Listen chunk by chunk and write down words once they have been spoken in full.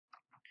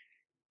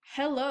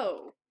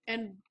Hello,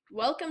 and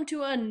welcome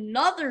to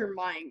another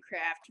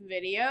Minecraft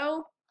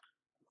video,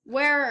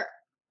 where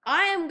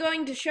I am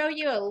going to show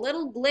you a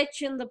little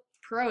glitch in the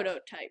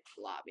prototype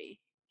lobby.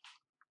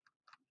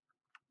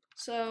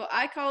 So,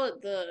 I call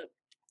it the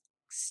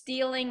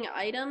stealing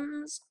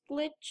items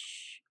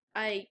glitch.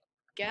 I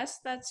guess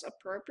that's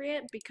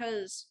appropriate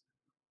because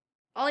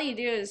all you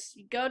do is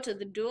you go to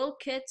the dual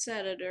kits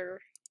editor,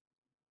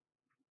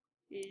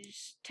 you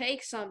just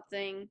take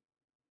something,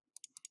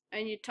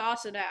 and you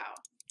toss it out.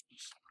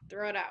 Just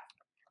throw it out.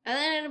 And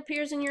then it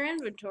appears in your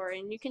inventory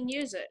and you can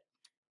use it.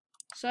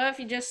 So if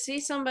you just see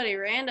somebody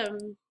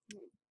random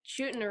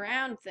shooting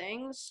around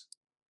things,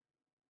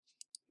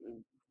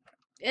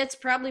 it's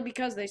probably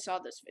because they saw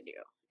this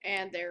video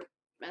and they're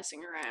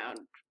messing around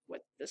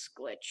with this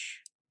glitch.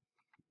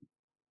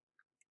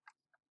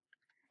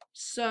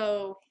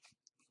 So,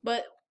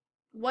 but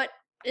what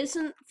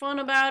isn't fun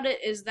about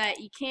it is that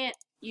you can't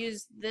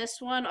use this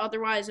one,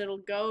 otherwise it'll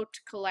go to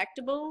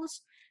collectibles.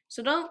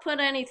 So don't put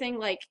anything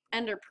like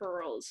ender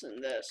pearls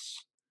in this.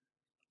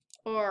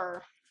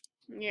 Or,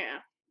 yeah.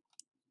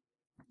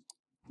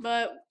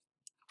 But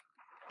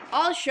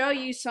I'll show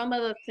you some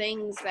of the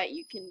things that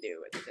you can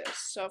do with this.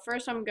 So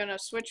first I'm gonna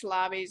switch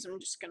lobbies. I'm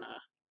just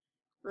gonna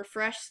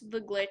refresh the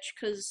glitch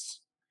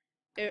because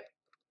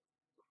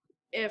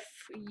if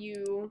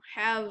you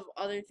have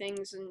other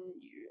things in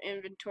your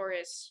inventory,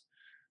 it's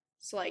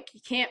like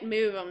you can't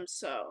move them.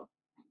 So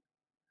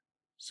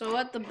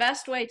what the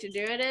best way to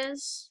do it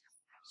is,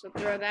 so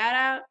throw that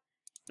out,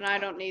 and I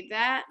don't need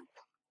that.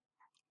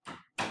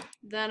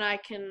 Then I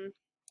can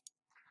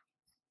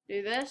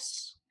do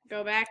this,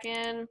 go back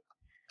in.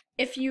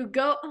 If you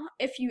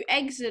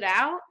exit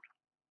out,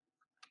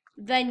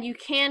 then you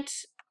can't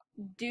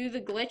do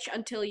the glitch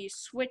until you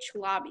switch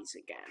lobbies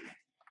again.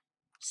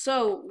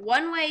 So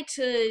one way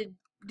to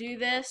do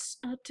this,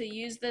 to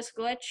use this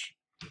glitch,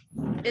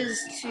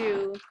 is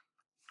to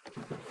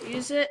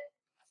use it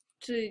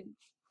to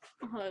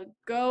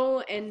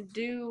go and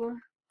do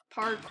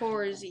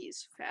parkour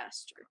Z's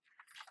faster.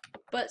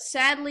 But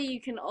sadly,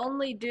 you can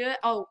only do it.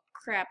 Oh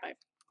crap!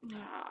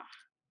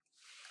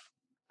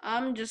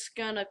 I'm just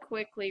gonna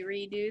quickly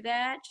redo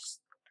that.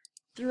 Just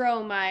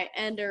throw my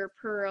ender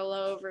pearl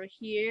over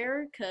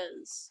here,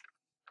 cause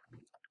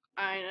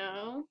I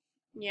know.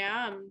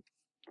 Yeah,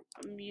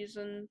 I'm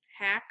using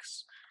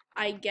hacks.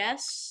 I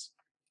guess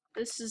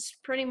this is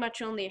pretty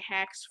much only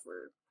hacks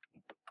for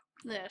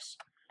this,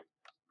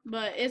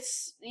 but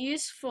it's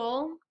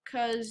useful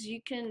cause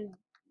you can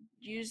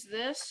use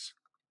this.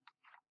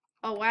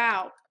 Oh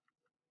wow,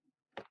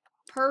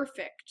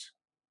 perfect.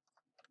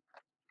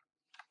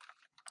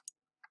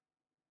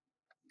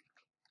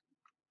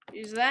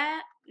 Use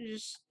that.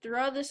 Just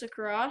throw this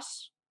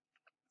across.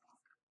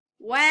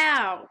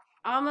 Wow,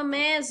 I'm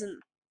amazing.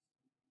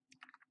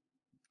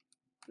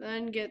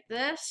 Then get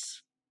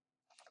this.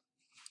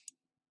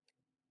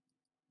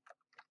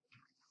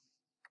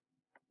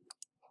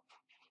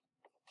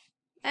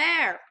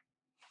 There.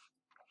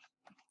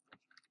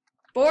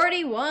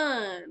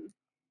 41.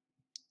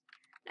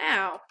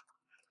 Now,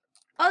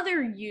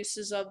 other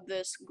uses of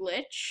this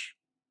glitch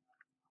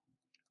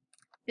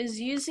is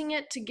using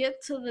it to get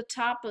to the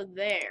top of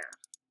there.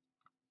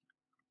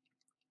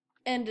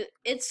 And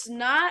it's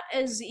not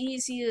as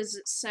easy as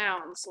it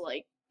sounds.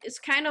 Like, it's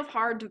kind of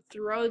hard to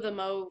throw them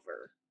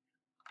over.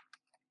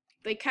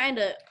 They kind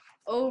of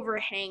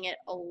overhang it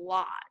a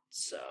lot,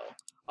 so.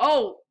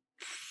 Oh!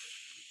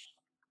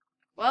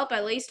 Well,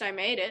 at least I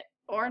made it.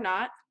 Or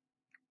not.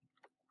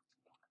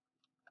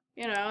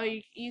 You know,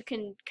 you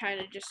can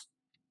kind of just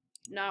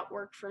not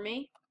work for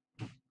me.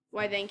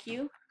 Why, thank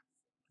you.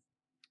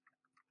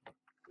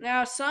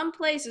 Now, some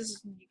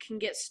places you can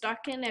get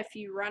stuck in if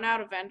you run out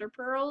of ender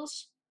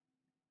pearls.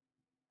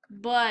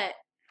 But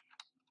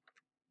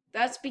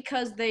that's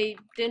because they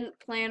didn't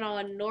plan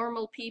on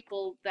normal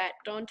people that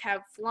don't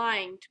have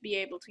flying to be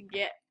able to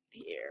get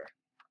here.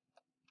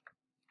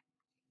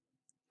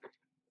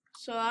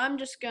 So I'm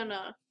just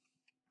gonna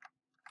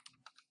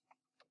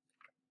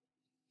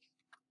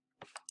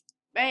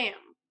bam.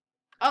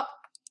 Up.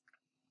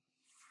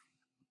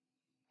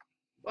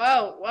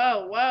 Whoa,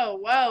 whoa, whoa,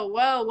 whoa,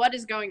 whoa. What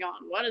is going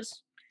on? What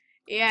is...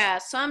 Yeah,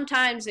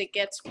 sometimes it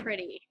gets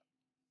pretty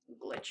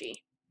glitchy.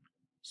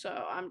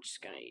 So I'm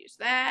just gonna use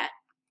that.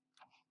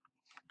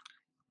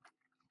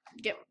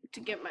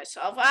 Get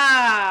myself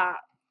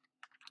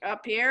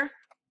up here.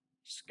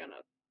 Just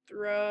gonna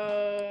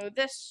throw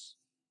this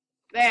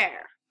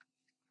there.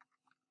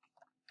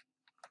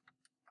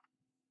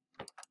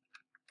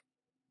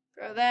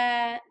 Throw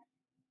that.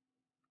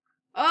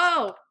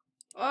 Oh!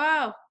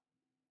 Oh!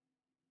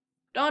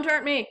 Don't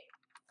hurt me!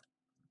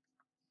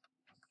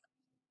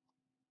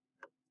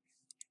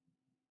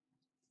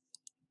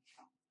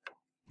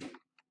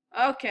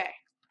 Okay.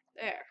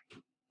 There.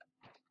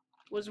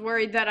 Was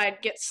worried that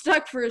I'd get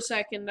stuck for a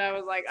second. I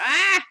was like,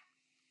 ah!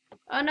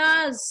 Oh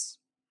no!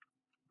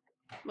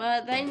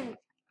 But then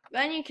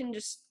you can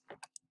just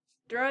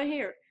throw it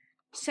here.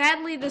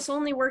 Sadly, this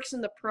only works in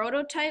the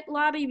prototype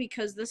lobby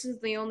because this is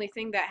the only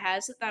thing that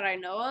has it that I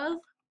know of.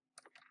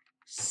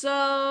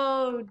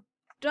 So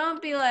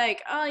don't be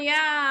like, oh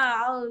yeah,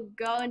 I'll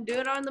go and do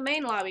it on the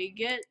main lobby,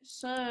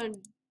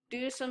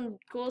 do some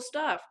cool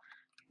stuff.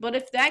 But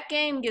if that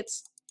game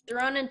gets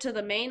thrown into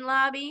the main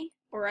lobby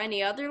or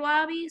any other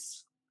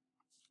lobbies,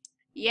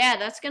 yeah,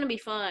 that's gonna be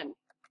fun.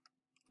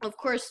 Of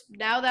course,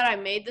 now that I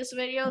made this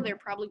video, they're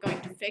probably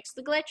going to fix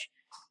the glitch.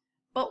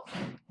 But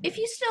if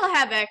you still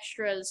have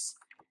extras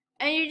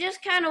and you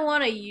just kind of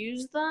want to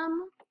use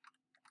them,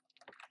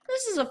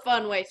 this is a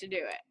fun way to do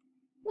it.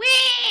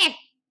 Whee!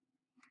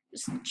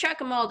 Just chuck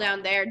them all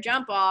down there,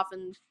 jump off,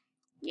 and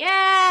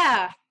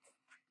yeah!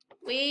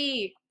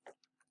 Whee!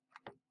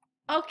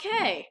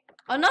 Okay,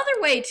 another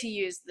way to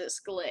use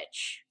this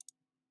glitch.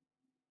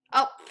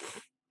 Oh,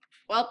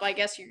 well, I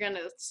guess you're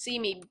gonna see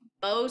me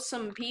bow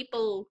some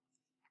people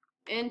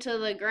into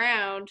the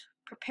ground,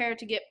 prepare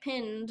to get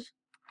pinned,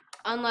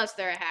 unless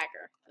they're a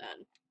hacker,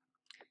 then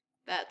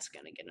that's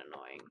gonna get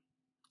annoying.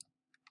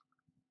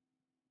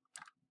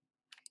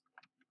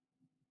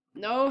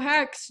 No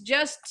hacks,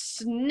 just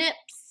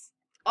snips.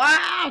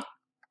 Ah!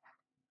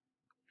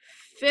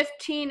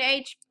 15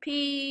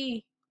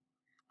 HP.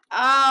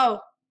 Oh.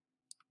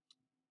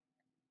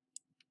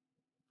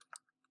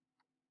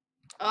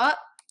 Up.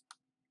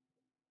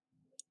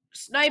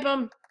 Snipe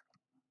him.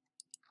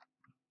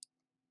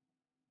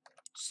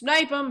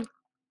 Snipe him.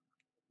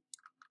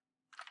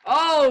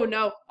 Oh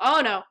no.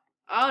 Oh no.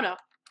 Oh no.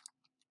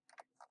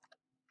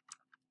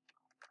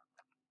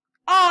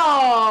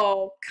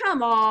 Oh,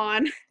 come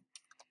on.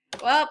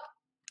 Well.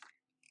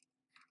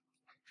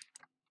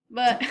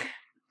 But,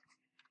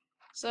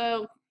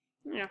 so,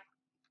 yeah.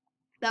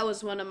 That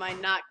was one of my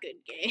not good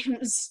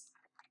games.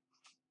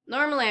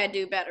 Normally I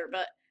do better,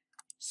 but,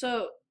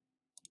 so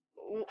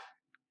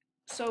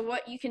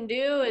what you can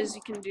do is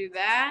you can do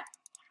that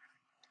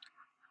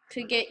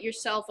to get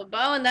yourself a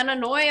bow and then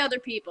annoy other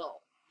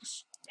people.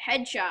 Just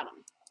headshot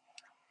them.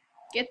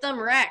 Get them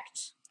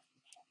wrecked.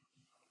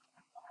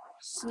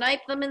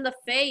 Snipe them in the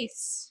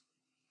face.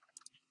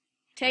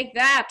 Take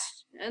that,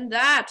 and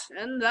that,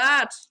 and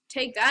that.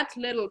 Take that,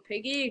 little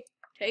piggy.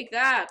 Take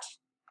that.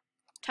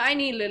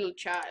 Tiny little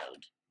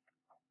child.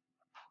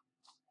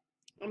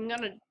 I'm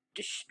gonna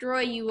destroy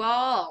you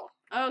all.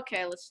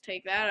 Okay, let's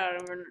take that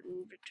out of our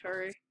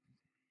inventory.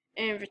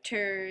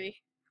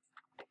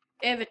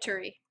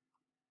 Inventory.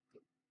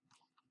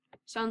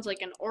 Sounds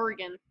like an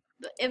organ.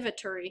 The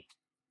inventory.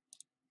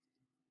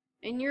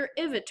 In your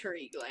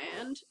inventory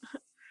gland.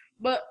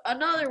 But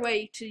another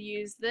way to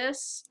use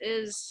this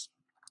is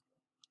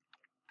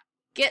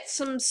get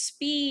some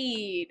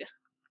speed,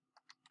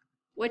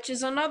 which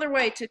is another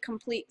way to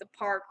complete the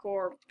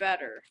parkour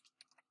better.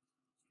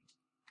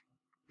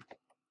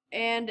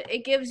 And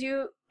it gives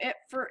you it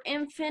for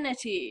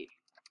infinity,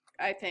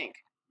 I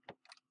think.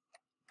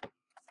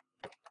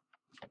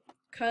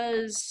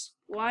 'Cause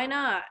why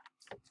not?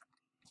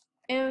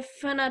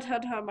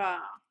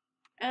 Infinitatama.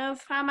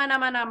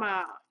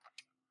 Infamanamanama.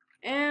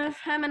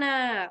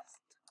 Infeminist.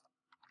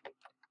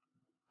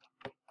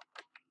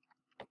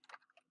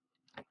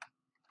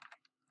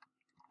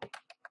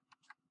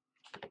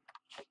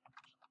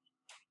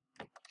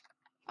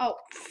 Oh,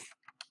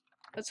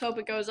 let's hope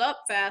it goes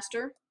up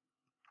faster.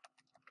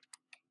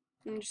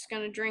 I'm just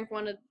gonna drink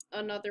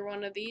another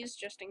one of these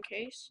just in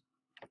case.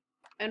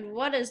 And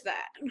what is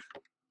that?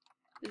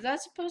 Is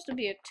that supposed to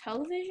be a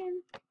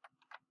television?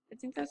 I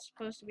think that's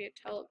supposed to be a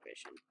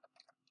television.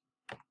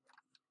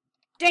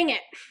 Dang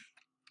it!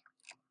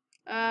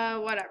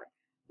 Whatever.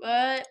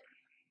 But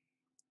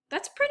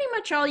that's pretty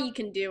much all you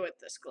can do with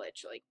this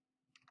glitch. Like,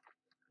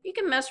 you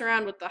can mess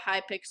around with the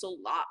Hypixel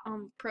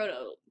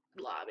proto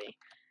lobby.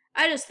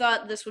 I just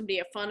thought this would be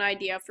a fun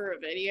idea for a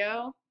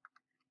video.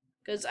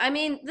 Because, I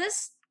mean,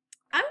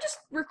 I'm just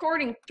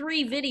recording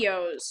 3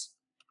 videos.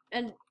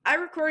 And I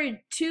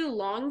recorded 2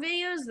 long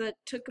videos that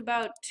took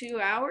about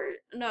 2 hours.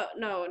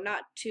 No,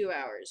 not 2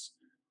 hours.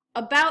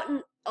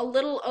 About a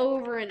little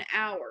over an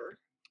hour.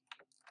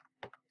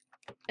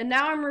 And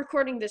now I'm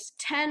recording this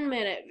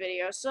 10-minute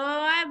video. So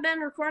I've been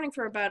recording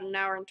for about an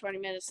hour and 20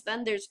 minutes.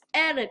 Then there's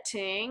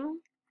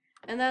editing.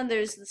 And then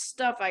there's the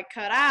stuff I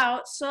cut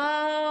out. So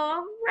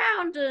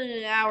around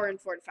an hour and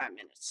 45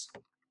 minutes.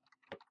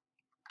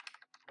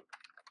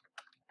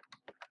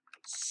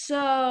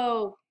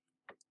 So,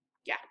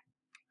 yeah.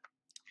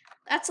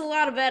 That's a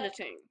lot of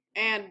editing.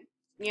 And,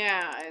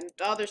 yeah, and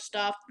other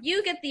stuff.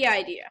 You get the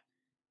idea.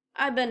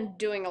 I've been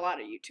doing a lot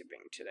of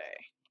YouTubing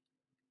today.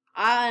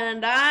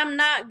 And I'm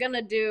not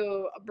gonna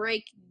do a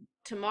break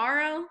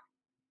tomorrow,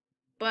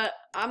 but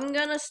I'm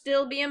gonna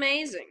still be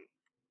amazing.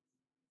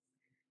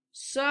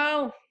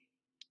 So,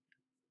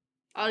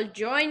 I'll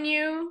join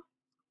you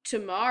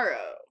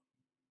tomorrow.